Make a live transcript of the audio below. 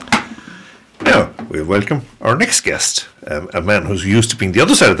we welcome our next guest, a man who's used to being the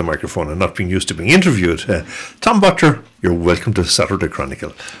other side of the microphone and not being used to being interviewed. Tom Butler, you're welcome to Saturday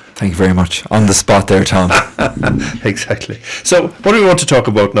Chronicle. Thank you very much. On the spot there, Tom. Exactly. So what we want to talk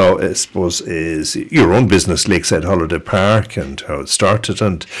about now, I suppose, is your own business, Lakeside Holiday Park, and how it started,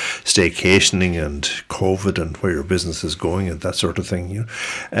 and staycationing, and COVID, and where your business is going, and that sort of thing.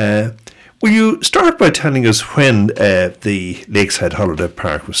 Will you start by telling us when the Lakeside Holiday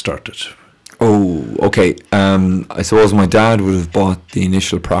Park was started? Oh, okay. I suppose my dad would have bought the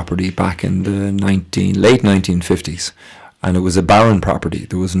initial property back in the late 1950s, and it was a barren property.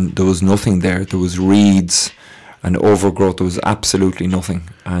 There was nothing there. There was reeds and overgrowth. There was absolutely nothing.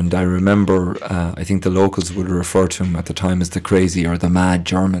 And I remember, I think the locals would refer to him at the time as the crazy or the mad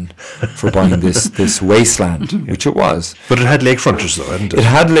German for buying this wasteland, which it was. But it had lake frontage, though, hadn't it? It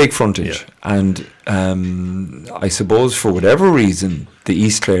had lake frontage, and I suppose for whatever reason, the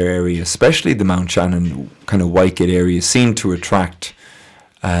East Clare area, especially the Mount Shannon kind of Whitegate area, seemed to attract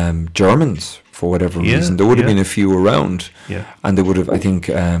Germans. For whatever reason, there would have been a few around, and they would have. I think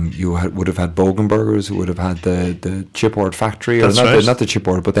would have had Bogenbergers, who would have had the chipboard factory, That's or right. not the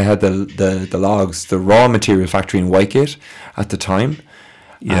chipboard, but they had the logs, the raw material factory in Whitegate at the time.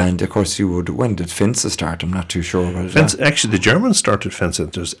 Yeah. And of course, when did Finsa start? I'm not too sure. Actually, the Germans started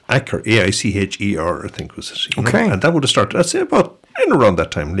Finsa. There's Acher, Aicher, I think was it. Okay. And that would have started, I'd say, about in around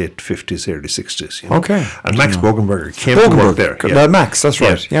that time, late 50s, early 60s. Okay. And Max Bogenberger came to work there. Yeah. Max, that's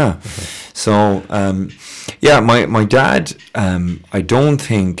right. Yeah. So, my dad, I don't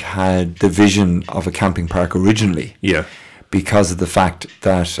think had the vision of a camping park originally. Yeah. Because of the fact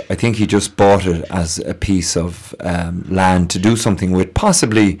that I think he just bought it as a piece of land to do something with,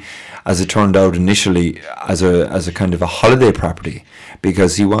 possibly, as it turned out initially, as a kind of a holiday property,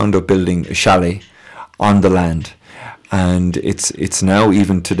 because he wound up building a chalet on the land. And it's now,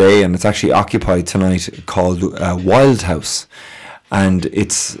 even today, and it's actually occupied tonight, called Wild House. And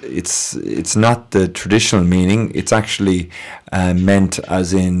it's not the traditional meaning. It's actually meant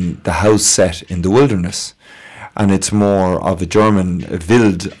as in the house set in the wilderness. And it's more of a German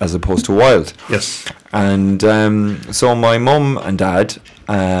wild as opposed to wild. Yes. And so my mum and dad,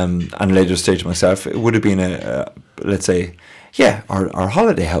 and later stage myself, it would have been our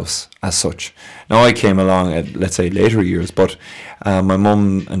holiday house as such. Now I came along at, let's say, later years, but my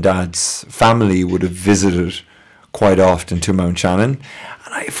mum and dad's family would have visited quite often to Mount Shannon.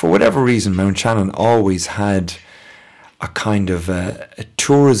 And for whatever reason, Mount Shannon always had a kind of a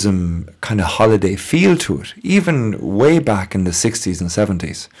tourism kind of holiday feel to it, even way back in the 60s and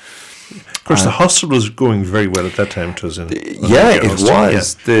 70s. Of course, the hostel was going very well at that time. It was it was. Yeah.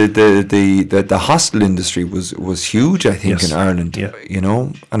 The hostel industry was huge, I think, in Ireland. Yeah.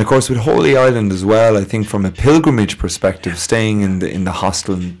 And of course with Holy Island as well. I think from a pilgrimage perspective, staying in the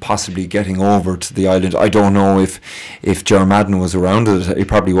hostel and possibly getting over to the island. I don't know if Ger Madden was around it. He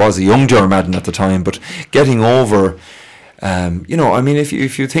probably was a young Ger Madden at the time, but getting over.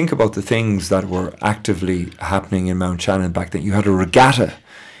 If you think about the things that were actively happening in Mount Shannon back then, you had a regatta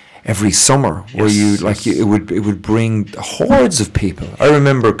every summer where it would bring hordes of people. I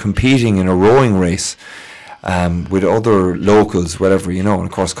remember competing in a rowing race with other locals, whatever, and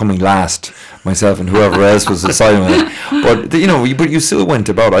of course coming last, myself and whoever else was aside on it. But you still went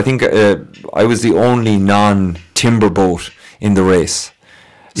about. I think I was the only non-timber boat in the race.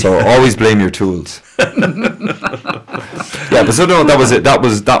 So always blame your tools. But so no, that was it. That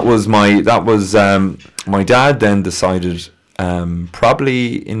was my dad then decided,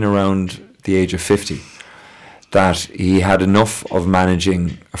 probably in around the age of 50, that he had enough of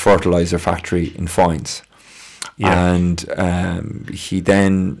managing a fertilizer factory in Foynes. Yeah. And he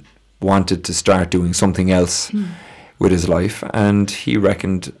then wanted to start doing something else with his life, and he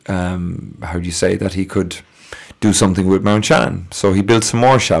reckoned, that he could do something with Mount Shannon. So he built some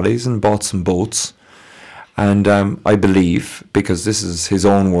more chalets and bought some boats. And I believe, because this is his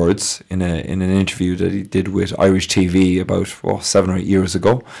own words in an interview that he did with Irish TV about 7 or 8 years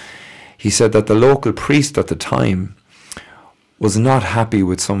ago, he said that the local priest at the time was not happy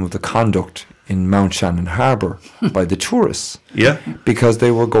with some of the conduct in Mount Shannon Harbour by the tourists. Yeah. Because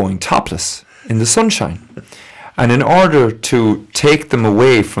they were going topless in the sunshine. And in order to take them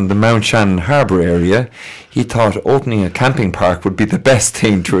away from the Mount Shannon Harbour area, he thought opening a camping park would be the best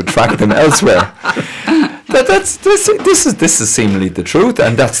thing to attract them elsewhere. This is seemingly the truth,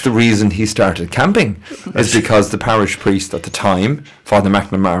 and that's the reason he started camping, is because the parish priest at the time, Father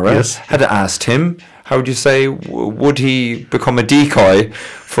McNamara, had asked him, would he become a decoy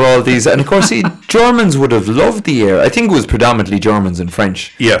for all these? And of course, Germans would have loved the air. I think it was predominantly Germans and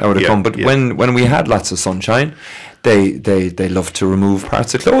French that would have come. But when we had lots of sunshine, they loved to remove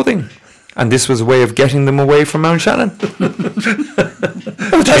parts of clothing. And this was a way of getting them away from Mount Shannon.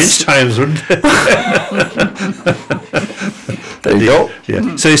 Change times, wouldn't it? There you go.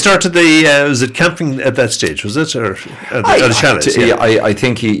 Yeah. So he started was it camping at that stage, was it? Or the chalets? Yeah. I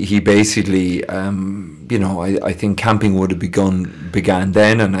think he basically, I think camping would have began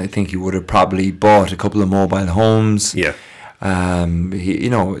then, and I think he would have probably bought a couple of mobile homes. Yeah.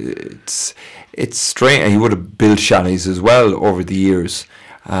 It's strange. He would have built chalets as well over the years.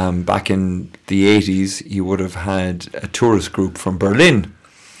 Back in the 80s, he would have had a tourist group from Berlin,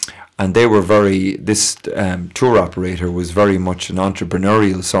 and they were this tour operator was very much an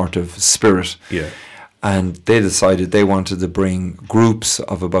entrepreneurial sort of spirit. Yeah. And they decided they wanted to bring groups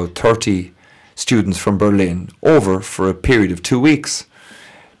of about 30 students from Berlin over for a period of 2 weeks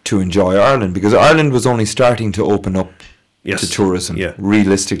to enjoy Ireland, because Ireland was only starting to open up to tourism,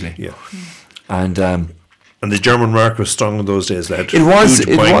 realistically. Yeah. And the German mark was strong in those days, lad. It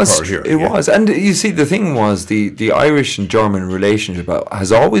was. And you see, the thing was, the Irish and German relationship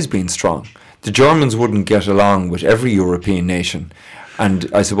has always been strong. The Germans wouldn't get along with every European nation, and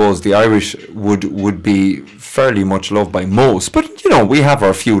I suppose the Irish would be fairly much loved by most. But we have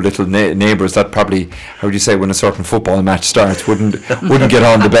our few little neighbours that probably, how would you say, when a certain football match starts, wouldn't get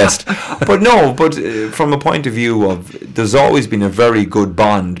on the best. But from a point of view of, there's always been a very good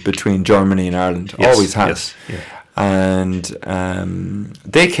bond between Germany and Ireland. Yes, always has. Yes, yeah. And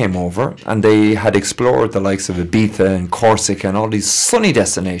they came over and they had explored the likes of Ibiza and Corsica and all these sunny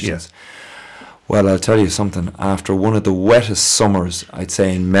destinations. Yeah. Well, I'll tell you something. After one of the wettest summers, I'd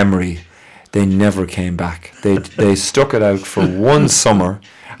say in memory, they never came back. They stuck it out for one summer,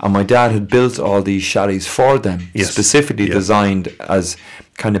 and my dad had built all these chalets for them, specifically designed as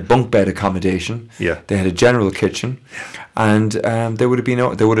kind of bunk bed accommodation. Yeah. They had a general kitchen, and they would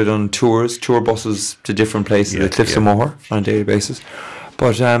have done tour buses to different places, the Cliffs of Moher, on a daily basis.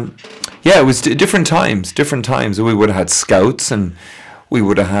 But it was different times. We would have had scouts, and we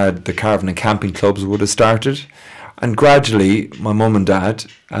would have had the Carving and Camping clubs would have started, and gradually my mum and dad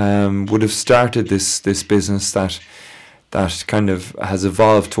would have started this business that kind of has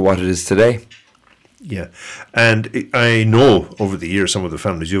evolved to what it is today. Yeah, and I know over the years some of the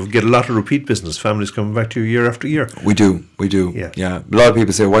families, you get a lot of repeat business, families coming back to you year after year. We do. Yeah. A lot of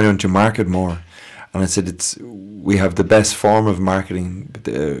people say, why don't you market more? And I said, we have the best form of marketing,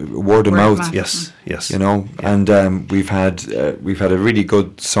 word of mouth. Yes. And we've had a really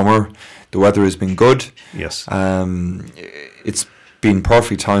good summer. The weather has been good. Yes. It's been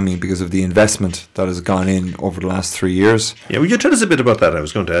perfect timing because of the investment that has gone in over the last 3 years. Yeah, will you tell us a bit about that? I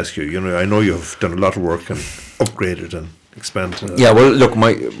was going to ask you. I know you've done a lot of work and upgraded and expanded. Yeah, well, look,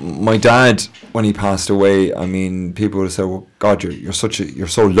 my dad, when he passed away, I mean, people would say, "Well, God, you're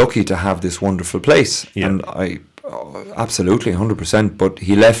so lucky to have this wonderful place," and I absolutely 100%. But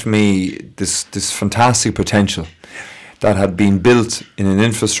he left me this fantastic potential that had been built in an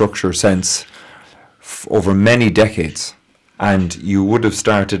infrastructure sense over many decades. And you would have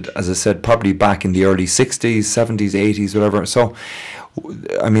started, as I said, probably back in the early 60s, 70s, 80s, whatever. So,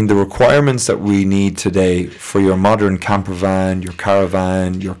 I mean, the requirements that we need today for your modern camper van, your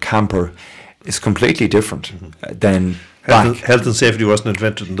caravan, your camper is completely different than back. Health and safety wasn't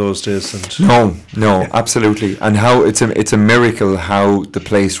invented in those days. And No, absolutely. And how it's a miracle how the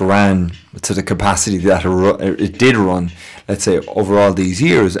place ran to the capacity that it did run, let's say, over all these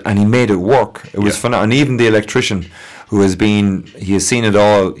years. And he made it work. It was fun. And even the electrician, he has seen it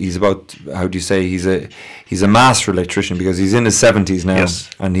all. He's about, how do you say, he's a master electrician because he's in his 70s now. Yes.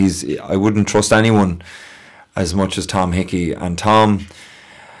 And I wouldn't trust anyone as much as Tom Hickey. And Tom,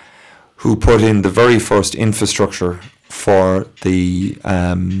 who put in the very first infrastructure for the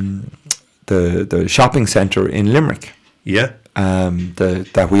shopping centre in Limerick. Yeah.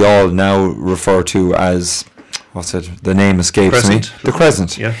 That we all now refer to as, what's it? The name escapes me. The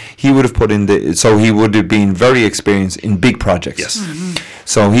Crescent. Yeah. He would have put in so he would have been very experienced in big projects. Yes. Mm-hmm.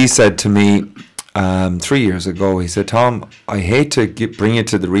 So he said to me 3 years ago, he said, "Tom, I hate to bring you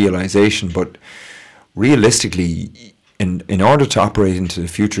to the realization, but realistically, in order to operate into the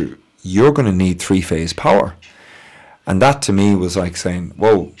future, you're going to need 3-phase power." And that to me was like saying,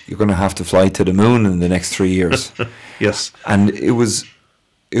 whoa, you're going to have to fly to the moon in the next 3 years. Yes. And it was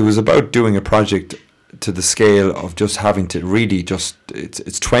about doing a project to the scale of just having to really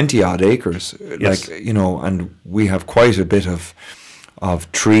it's 20 odd acres. Yes. And we have quite a bit of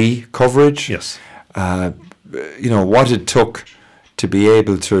tree coverage. Yes. What it took to be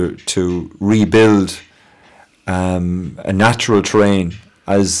able to rebuild a natural terrain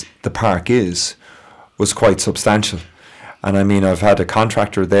as the park was quite substantial. And I mean, I've had a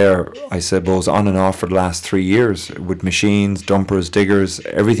contractor there, I suppose, on and off for the last 3 years with machines, dumpers, diggers,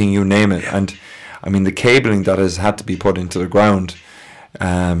 everything, you name it. And I mean, the cabling that has had to be put into the ground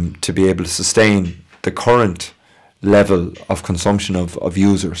to be able to sustain the current level of consumption of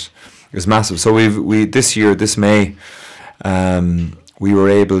users is massive. So we this year, this May, we were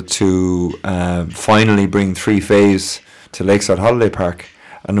able to finally bring 3-phase to Lakeside Holiday Park.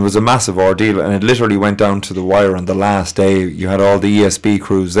 And it was a massive ordeal, and it literally went down to the wire on the last day. You had all the ESB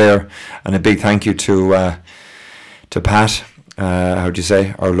crews there, and a big thank you to Pat, how do you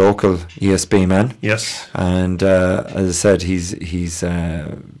say, our local ESB man. Yes. And as I said, he's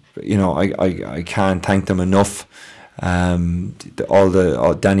I can't thank them enough.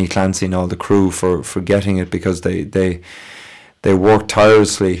 All Danny Clancy and all the crew for getting it, because they worked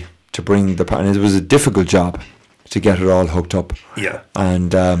tirelessly to bring and it was a difficult job to get it all hooked up. Yeah.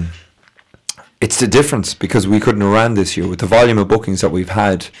 And it's the difference, because we couldn't have ran this year with the volume of bookings that we've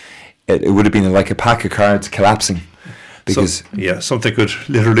had. It would have been like a pack of cards collapsing. Because something could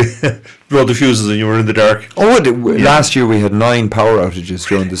literally blow the fuses and you were in the dark. Last year we had 9 power outages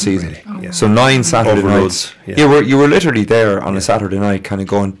during the season. Really? Oh, yeah. So 9 Saturday Overloads, nights. You were literally there on a Saturday night, kind of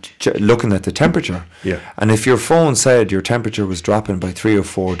going, looking at the temperature. Yeah. And if your phone said your temperature was dropping by 3 or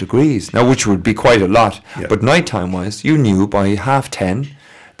 4 degrees, now which would be quite a lot, but nighttime wise, you knew by 10:30,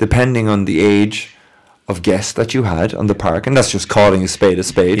 depending on the age of guests that you had on the park, and that's just calling a spade a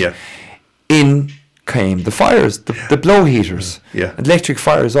spade. Yeah. In came the fires, the blow heaters, electric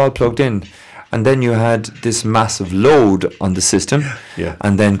fires all plugged in, and then you had this massive load on the system,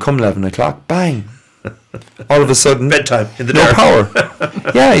 and then come 11 o'clock, bang, all of a sudden bedtime in the no dark.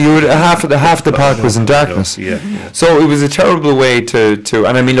 Power. You would half the park was in darkness. So it was a terrible way to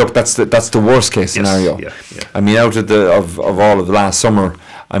and I mean, look, that's the worst case scenario. I mean, out of all of the last summer,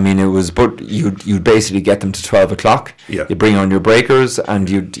 I mean, it was, but you'd basically get them to 12 o'clock. Yeah. You bring on your breakers, and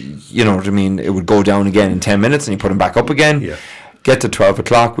you know what I mean, it would go down again in 10 minutes, and you put them back up again. Yeah. Get to 12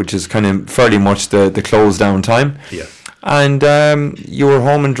 o'clock, which is kind of fairly much the close down time. Yeah. And you were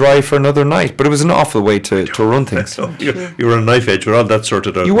home and dry for another night. But it was an awful way to run things. You were on a knife edge with all that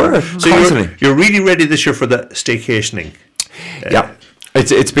sorted out. You were, so constantly. you're really ready this year for the staycationing. Yeah.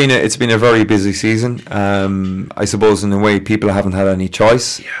 It's been a very busy season. I suppose in a way people haven't had any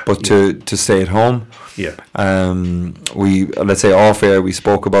choice but to stay at home. Yeah. We, let's say off air, we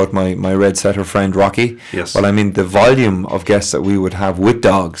spoke about my red setter friend Rocky. Yes. Well, I mean, the volume of guests that we would have with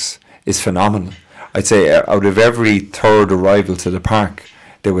dogs is phenomenal. I'd say out of every third arrival to the park,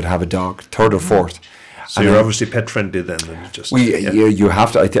 they would have a dog, third or fourth. So and you're obviously pet friendly then. You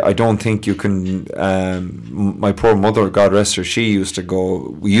have to. I don't think you can. My poor mother, God rest her, she used to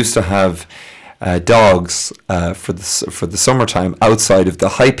go. We used to have dogs for the summertime outside of the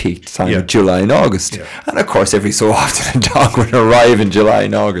high peak time of July and August, and of course every so often a dog would arrive in July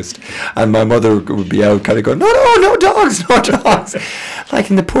and August, and my mother would be out kind of going, no dogs, like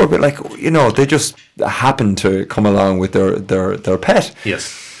in the poor bit, like, you know, they just happen to come along with their pet.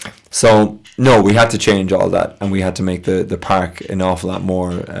 Yes. So no, we had to change all that, and we had to make the park an awful lot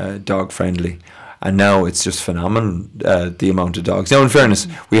more dog friendly. And now it's just phenomenal, the amount of dogs. Now, in fairness,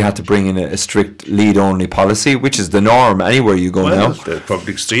 we had to bring in a strict lead-only policy, which is the norm anywhere you go now. The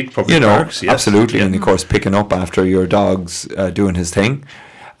public street, public parks, yes. Absolutely, and of course picking up after your dog's doing his thing.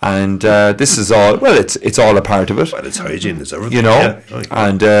 And this is all, well, it's all a part of it. Well, it's hygiene, it's everything. You know,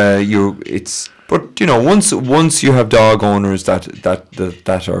 and but you know, once you have dog owners that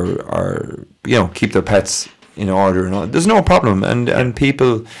are you know, keep their pets in order and all, there's no problem, and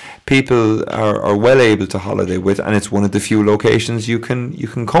people are well able to holiday with, and it's one of the few locations you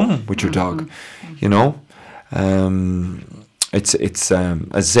can come with your dog. You know, it's as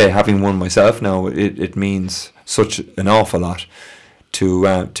I say, having one myself now, it means such an awful lot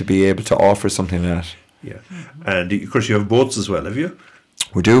to be able to offer something like that. Yeah, and of course you have boats as well, have you?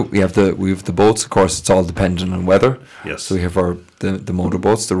 We do. We have the boats. Of course, it's all dependent on weather. Yes. So we have the motor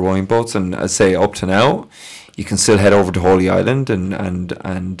boats, the rowing boats, and as I say, up to now, you can still head over to Holy Island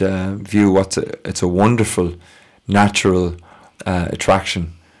and view it's a wonderful natural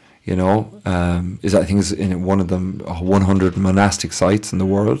attraction. You know, I think it's in one of the 100 monastic sites in the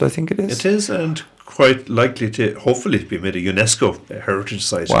world. I think it is. It is, and quite likely to hopefully be made a UNESCO heritage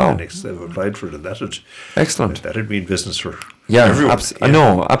site. Wow. Next they've applied for it, and excellent. That'd be in business for everyone. I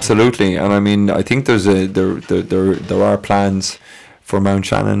know, absolutely. And I mean, I think there are plans for Mount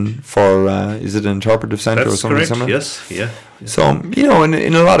Shannon for is it an interpretive centre or something similar? Yes, yeah. So, you know,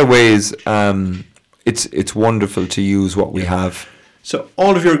 in a lot of ways, it's wonderful to use what we have So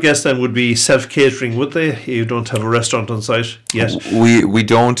all of your guests then would be self-catering, would they? You don't have a restaurant on site yet? We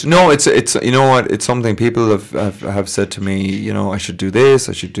don't. No, it's you know what? It's something people have said to me. You know, I should do this,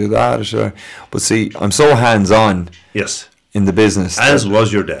 I should do that. But see, I'm so hands-on. Yes. In the business. As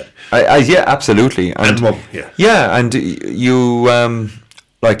was your dad. Yeah, absolutely. And mum, yeah. Yeah, and you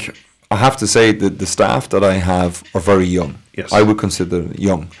like I have to say that the staff that I have are very young. Yes. I would consider them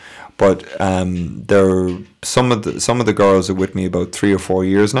young. But they're some of the girls are with me about 3 or 4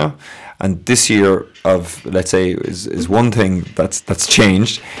 years now, and this year of, let's say, is one thing that's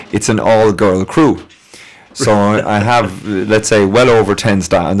changed. It's an all girl crew, so I have, let's say, well over 10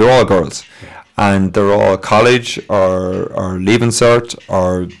 staff, and they're all girls, and they're all college or leaving cert,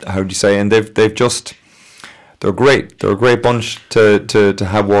 or how do you say, and they've just. They're great. They're a great bunch to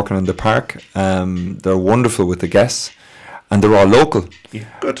have working in the park. They're wonderful with the guests. And they're all local, yeah,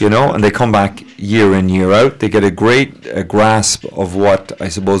 good. You know, and they come back year in, year out. They get a great grasp of what I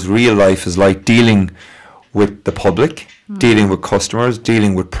suppose real life is like, dealing with the public, dealing with customers,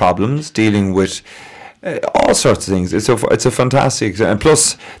 dealing with problems, dealing with all sorts of things. It's a fantastic, and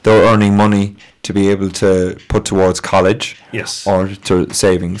plus they're earning money to be able to put towards college, yes, or to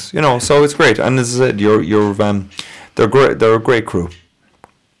savings. You know, so it's great. And as I said, they're great. They're a great crew.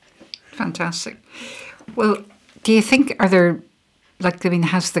 Fantastic. Well. Do you think,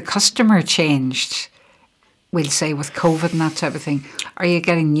 has the customer changed, we'll say, with COVID and that type of thing? Are you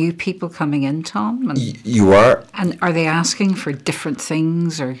getting new people coming in, Tom? And, you are. And are they asking for different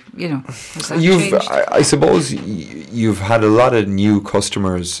things, or, you know, has that changed? I suppose you've had a lot of new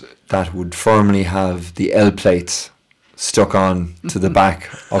customers that would firmly have the L plates stuck on to the back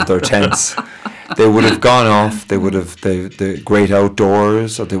of their tents. They would have gone off. They would have the great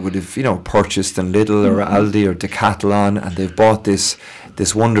outdoors, or they would have, you know, purchased in Lidl or Aldi or Decathlon, and they've bought this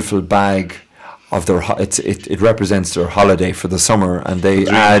wonderful bag of their. It represents their holiday for the summer, and they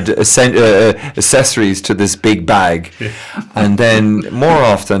add accessories to this big bag, and then more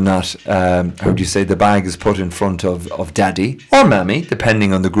often not, how do you say, the bag is put in front of daddy or mammy,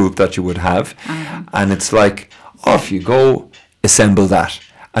 depending on the group that you would have, and it's like, off you go, assemble that.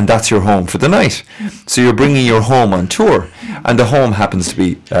 And that's your home for the night. So you're bringing your home on tour. And the home happens to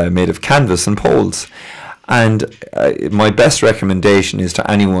be made of canvas and poles. And my best recommendation is to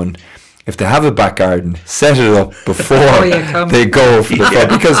anyone, if they have a back garden, set it up before they go for the fun.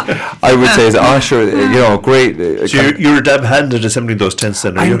 Because I would say, sure, you know, great. So you're a dab hand at assembling those tents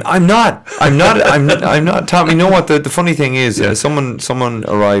then, are you? I'm not, Tom. You know what, the funny thing is, someone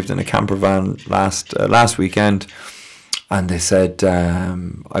arrived in a camper van last weekend, and they said,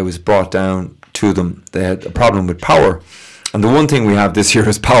 I was brought down to them. They had a problem with power. And the one thing we have this year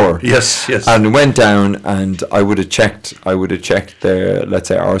is power. Yes. And went down, and I would have checked their, let's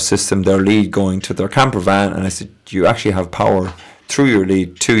say, our system, their lead going to their camper van. And I said, you actually have power through your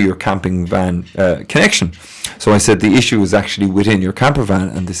lead to your camping van connection. So I said, the issue is actually within your camper van.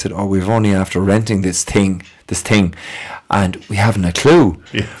 And they said, we've only after renting this thing, and we haven't a clue.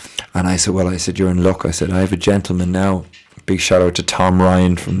 Yeah. And I said, you're in luck. I said, I have a gentleman now. Big shout out to Tom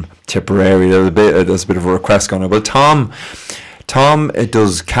Ryan from Tipperary. There's a bit of a request going on. But Tom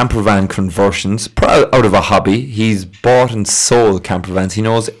does camper van conversions out of a hobby. He's bought and sold camper vans. He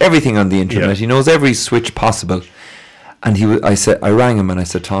knows everything on the internet. Yeah. He knows every switch possible. And I rang him and I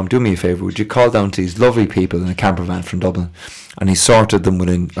said, Tom, do me a favour. Would you call down to these lovely people in a camper van from Dublin? And he sorted them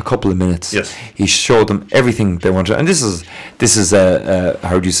within a couple of minutes. Yes. He showed them everything they wanted. And this is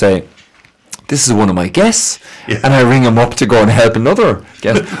how do you say? This is one of my guests, and I ring him up to go and help another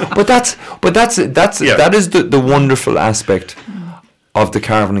guest. but that is the wonderful aspect of the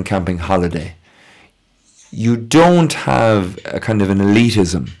caravan and camping holiday. You don't have a kind of an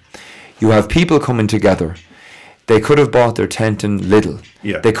elitism. You have people coming together. They could have bought their tent in Lidl.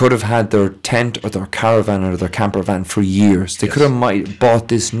 Yeah. They could have had their tent or their caravan or their camper van for years. They could have bought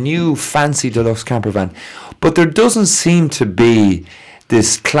this new fancy deluxe camper van. But there doesn't seem to be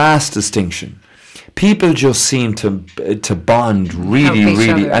this class distinction. People just seem to bond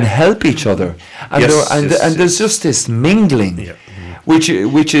really and help each other, and there's just this mingling, which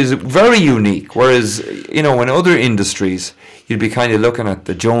is very unique. Whereas, you know, in other industries, you'd be kind of looking at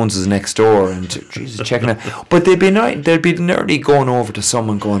the Joneses next door and Jesus, checking out, but they'd be nearly going over to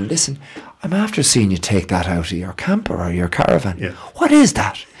someone going, listen, I'm after seeing you take that out of your camper or your caravan. Yeah. What is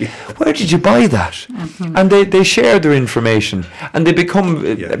that? Yeah. Where did you buy that? Mm-hmm. And they share their information, and they become.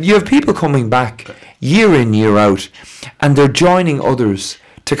 You have people coming back year in, year out, and they're joining others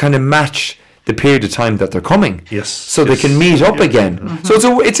to kind of match the period of time that they're coming. Yes. So they can meet up again. Mm-hmm.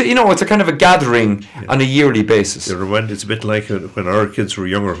 So it's a kind of a gathering on a yearly basis. It's a bit like when our kids were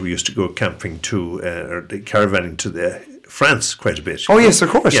younger. We used to go camping or caravanning to the France quite a bit. Oh, yes, of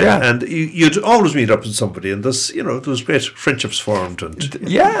course, yeah. And you'd always meet up with somebody, and there was great friendships formed. And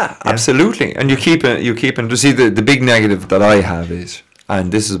Yeah, absolutely. And you keep to see the big negative that I have is,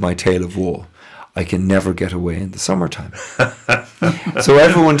 and this is my tale of woe, I can never get away in the summertime. So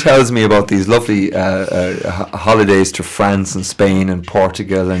everyone tells me about these lovely holidays to France and Spain and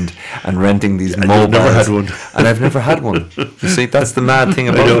Portugal and renting these mobiles. You've never had one. And I've never had one. You see, that's the mad thing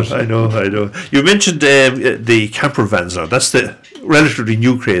about it. I know. You mentioned the camper vans now. That's the relatively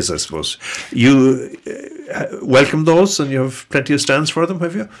new craze, I suppose. You welcome those, and you have plenty of stands for them,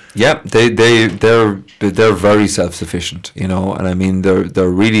 have you? Yeah, they're very self-sufficient, you know, and I mean they're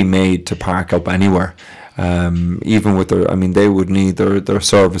really made to park up anywhere. Even with they would need their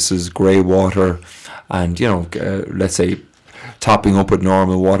services, grey water, and let's say topping up with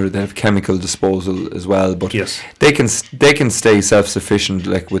normal water. They have chemical disposal as well, but yes, they can stay self-sufficient,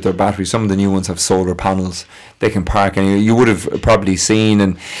 like with their batteries. Some of the new ones have solar panels. They can park anywhere. You would have probably seen,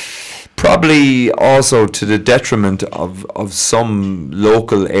 and probably also to the detriment of some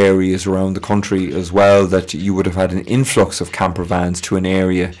local areas around the country as well, that you would have had an influx of camper vans to an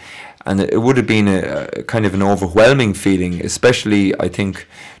area, and it would have been a kind of an overwhelming feeling, especially I think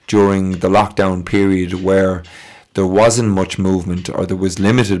during the lockdown period where there wasn't much movement, or there was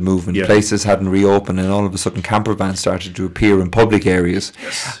limited movement. Yeah. Places hadn't reopened, and all of a sudden camper vans started to appear in public areas.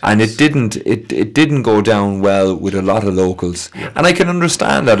 Yes. And it didn't go down well with a lot of locals. Yeah. And I can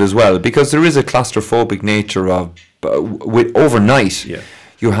understand that as well, because there is a claustrophobic nature of with overnight. Yeah.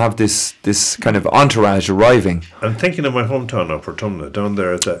 You have this kind of entourage arriving. I'm thinking of my hometown of Portumna, down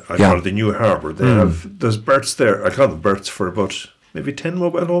there at I Yeah. call it the New Harbour. There's berths there. I call them berths for about maybe 10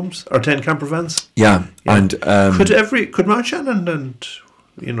 mobile homes or 10 camper vans. Yeah. And Could Mount Shannon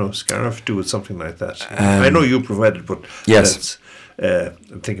and Scariff do with something like that? I know you provided, but yes.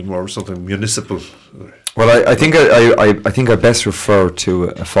 I'm thinking more of something municipal. Well, I think I best refer to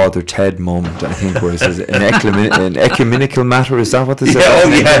a Father Ted moment. I think where it says an ecumenical matter. Is that what this is?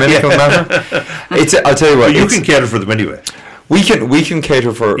 Ecumenical matter. I'll tell you what. But you can cater for them anyway. We can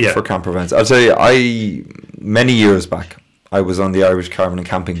cater for camper vans. I'll tell you. Many years back, I was on the Irish Caravan and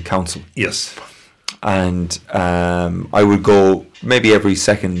Camping Council. Yes. And I would go maybe every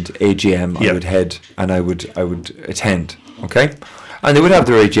second AGM. I would head and I would attend. Okay. And they would have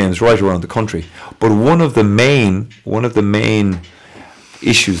their AGMs right around the country. But one of the main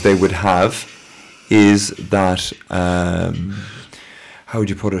issues they would have is that, how would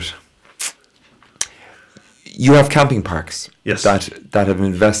you put it? You have camping parks that have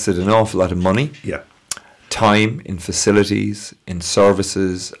invested an awful lot of money, time in facilities, in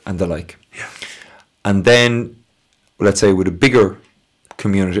services, and the like. Yeah. And then, let's say with a bigger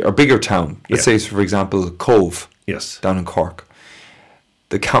community or bigger town, let's say, for example, Cove, down in Cork.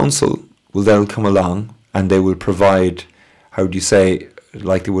 The council will then come along and they will provide, how do you say,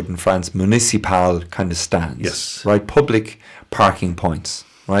 like they would in France, municipal kind of stands, right? Public parking points,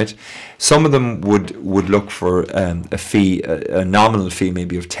 right? Some of them would look for a fee, a nominal fee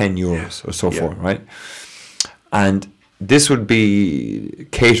maybe of €10 or so forth, right? And this would be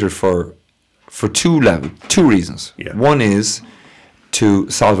catered for two reasons. Yeah. One is to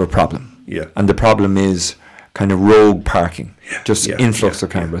solve a problem. Yeah. And the problem is kind of rogue parking, influx of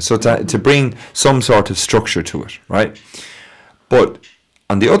cameras. So to bring some sort of structure to it, right? But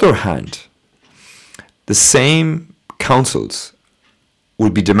on the other hand, the same councils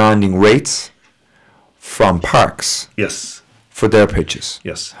would be demanding rates from parks for their pitches.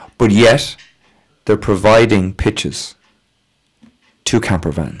 Yes. But yet they're providing pitches to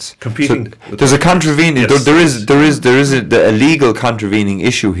camper vans. Competing. So there's a contravening. There is a legal contravening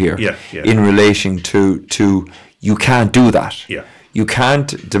issue here in relation to you can't do that. Yeah. You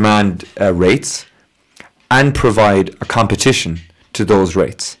can't demand rates and provide a competition to those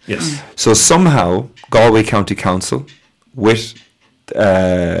rates. Yes. So somehow Galway County Council, with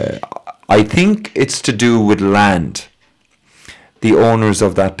I think it's to do with land. The owners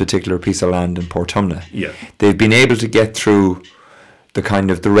of that particular piece of land in Portumna. Yeah. They've been able to get through the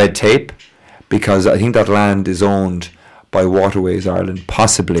kind of the red tape, because I think that land is owned by Waterways Ireland,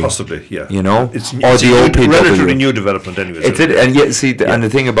 possibly, yeah. You know, it's or the OPW. Relatively new development, anyway. And yet, see, and the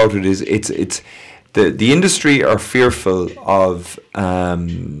thing about it is, it's the industry are fearful of how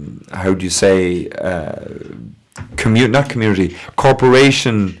do you say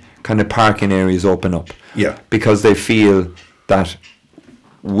corporation kind of parking areas open up. Yeah, because they feel that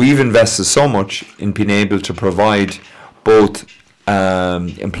we've invested so much in being able to provide both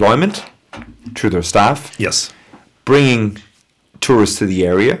employment through their staff, yes, bringing tourists to the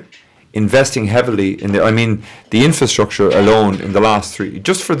area, investing heavily in the. I mean, the infrastructure alone in the last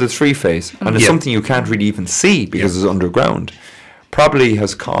just for the 3 phase, and it's Yeah. something you can't really even see because it's underground. Probably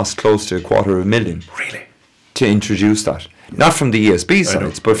has cost close to $250,000 Really? to introduce that. Not from the ESB know.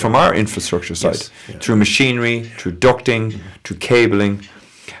 sides, but from our infrastructure side, Yes, yeah. through machinery, through ducting, through cabling,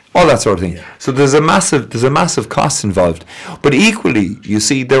 all that sort of thing. So there's a massive cost involved. But equally, you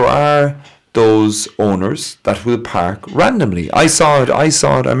see, there are those owners that will park randomly. I saw it. I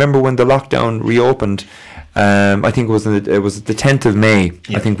remember when the lockdown reopened. I think it was the 10th of May.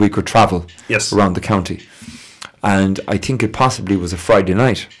 Yeah. I think we could travel Yes. around the county, and I think it possibly was a Friday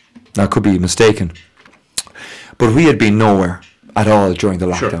night. I could be mistaken. But we had been nowhere at all during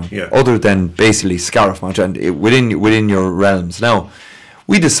the Sure, lockdown, yeah. other than basically Scariff Mount and within your realms. Now,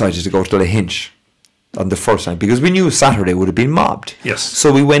 we decided to go to Lahinch on the first night because we knew Saturday would have been mobbed. Yes.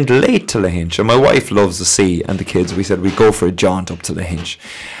 So we went late to Lahinch, and my wife loves the sea and the kids. We said we'd go for a jaunt up to Lahinch.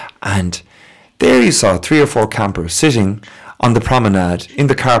 And there you saw 3 or 4 campers sitting on the promenade in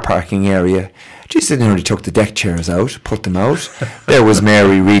the car parking area. Just they nearly took the deck chairs out, put them out. There was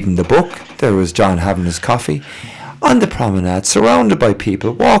Mary reading the book. There was John having his coffee. On the promenade, surrounded by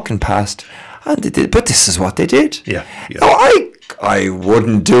people, walking past. And they did, but this is what they did. Yeah, yeah. Now, I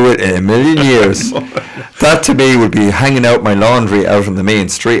wouldn't do it in a million years. That to me would be hanging out my laundry out on the main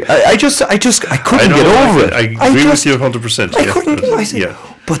street. I couldn't know, get over it. I agree with you 100%. I yeah. couldn't do it. I said, Yeah.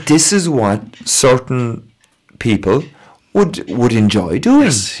 but this is what certain people would enjoy doing.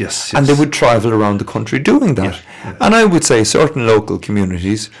 Yes, And they yes. would travel around the country doing that. Yeah. And I would say certain local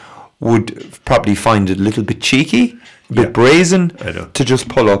communities would probably find it a little bit cheeky, a bit Yeah. brazen, I know. to just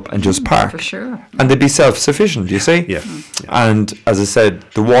pull up and just park. For sure. And they'd be self-sufficient, you see? Yeah. And as I said,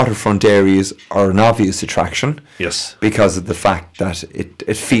 the waterfront areas are an obvious attraction Yes. because of the fact that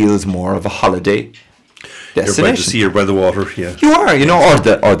it feels more of a holiday You're by the destination. sea or by the water, yeah. You are,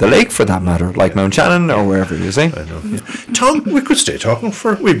 or the lake for that matter, like Mount Shannon or wherever, you see. I know. Yeah. Tom, we could stay talking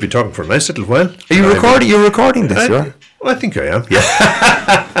we'd be talking for a nice little while. Are you recording? You're recording this, you are? I think I am, yeah.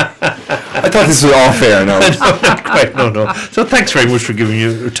 I thought this was all fair now. Not quite, no. So thanks very much for giving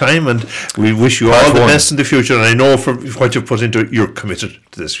your time, and we wish you all Part the one. best in the future. And I know from what you've put into it, you're committed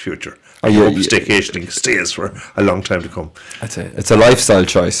to this future. I you- hope staycationing stays for a long time to come. It's a lifestyle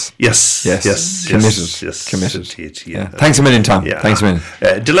choice. Yes, Yes. yes, Committed. yes, Committed. indeed, Yeah. Thanks a million, Tom. Thanks a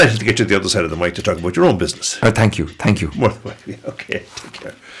million. Delighted to get you to the other side of the mic to talk about your own business. Thank you. More than welcome. Okay, take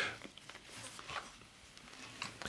care.